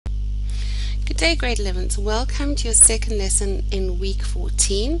Good day, grade 11s. Welcome to your second lesson in week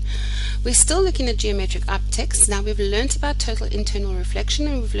 14. We're still looking at geometric optics. Now we've learnt about total internal reflection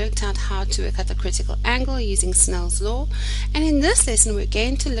and we've worked out how to work out the critical angle using Snell's law. And in this lesson we're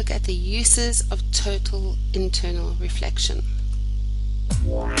going to look at the uses of total internal reflection.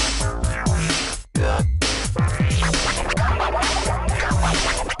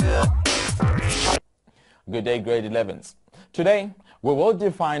 Good day, grade 11s. Today, we will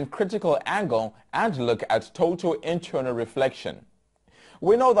define critical angle and look at total internal reflection.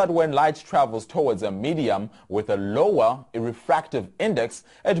 We know that when light travels towards a medium with a lower refractive index,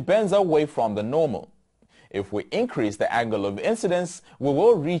 it bends away from the normal. If we increase the angle of incidence, we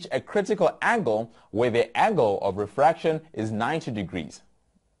will reach a critical angle where the angle of refraction is 90 degrees.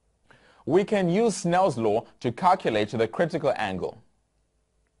 We can use Snell's law to calculate the critical angle.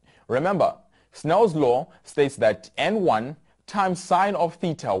 Remember, Snell's law states that n1 times sine of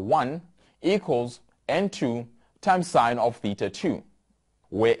theta 1 equals n2 times sine of theta 2,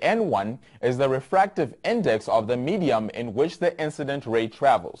 where n1 is the refractive index of the medium in which the incident ray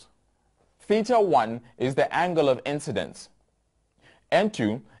travels. Theta 1 is the angle of incidence.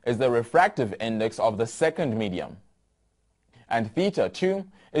 n2 is the refractive index of the second medium. And theta 2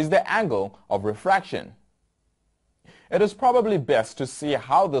 is the angle of refraction. It is probably best to see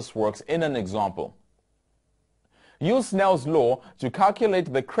how this works in an example. Use Snell's law to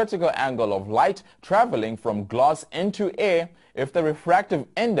calculate the critical angle of light traveling from glass into air if the refractive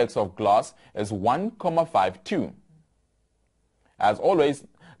index of glass is 1,52. As always,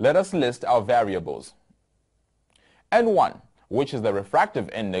 let us list our variables. n1, which is the refractive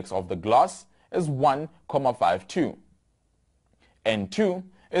index of the glass, is 1,52. n2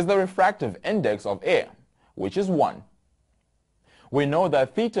 is the refractive index of air, which is 1. We know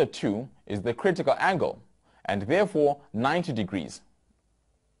that theta 2 is the critical angle, and therefore 90 degrees.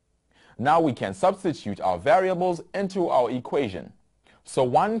 Now we can substitute our variables into our equation. So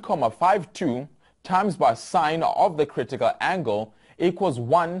 1,52 times by sine of the critical angle equals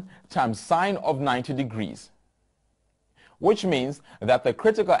 1 times sine of 90 degrees, which means that the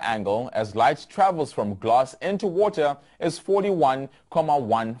critical angle as light travels from glass into water is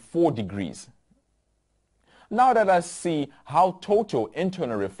 41,14 degrees. Now let us see how total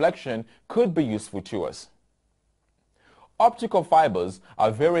internal reflection could be useful to us. Optical fibers are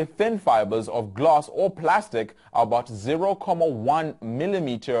very thin fibers of glass or plastic about 0,1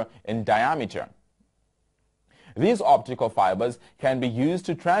 millimeter in diameter. These optical fibers can be used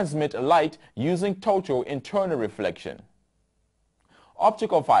to transmit light using total internal reflection.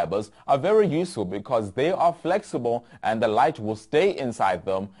 Optical fibers are very useful because they are flexible and the light will stay inside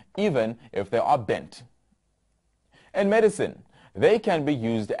them even if they are bent. In medicine, they can be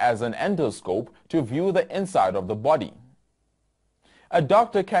used as an endoscope to view the inside of the body. A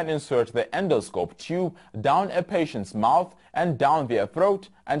doctor can insert the endoscope tube down a patient's mouth and down their throat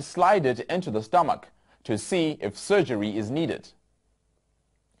and slide it into the stomach to see if surgery is needed.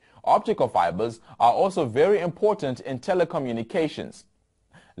 Optical fibers are also very important in telecommunications.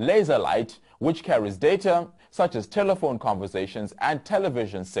 Laser light, which carries data such as telephone conversations and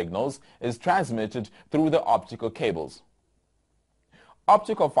television signals, is transmitted through the optical cables.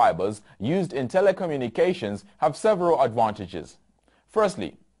 Optical fibers used in telecommunications have several advantages.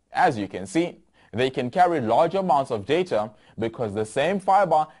 Firstly, as you can see, they can carry large amounts of data because the same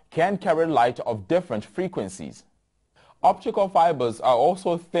fiber can carry light of different frequencies. Optical fibers are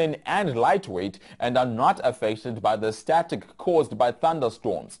also thin and lightweight and are not affected by the static caused by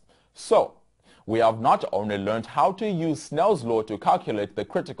thunderstorms. So, we have not only learned how to use Snell's law to calculate the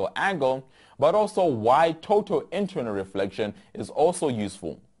critical angle, but also why total internal reflection is also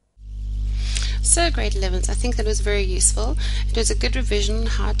useful. So grade 11s, I think that was very useful. It was a good revision on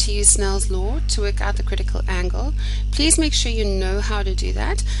how to use Snell's law to work out the critical angle. Please make sure you know how to do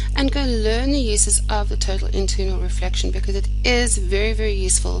that and go learn the uses of the total internal reflection because it is very, very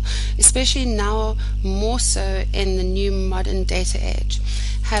useful, especially now more so in the new modern data age.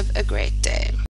 Have a great day.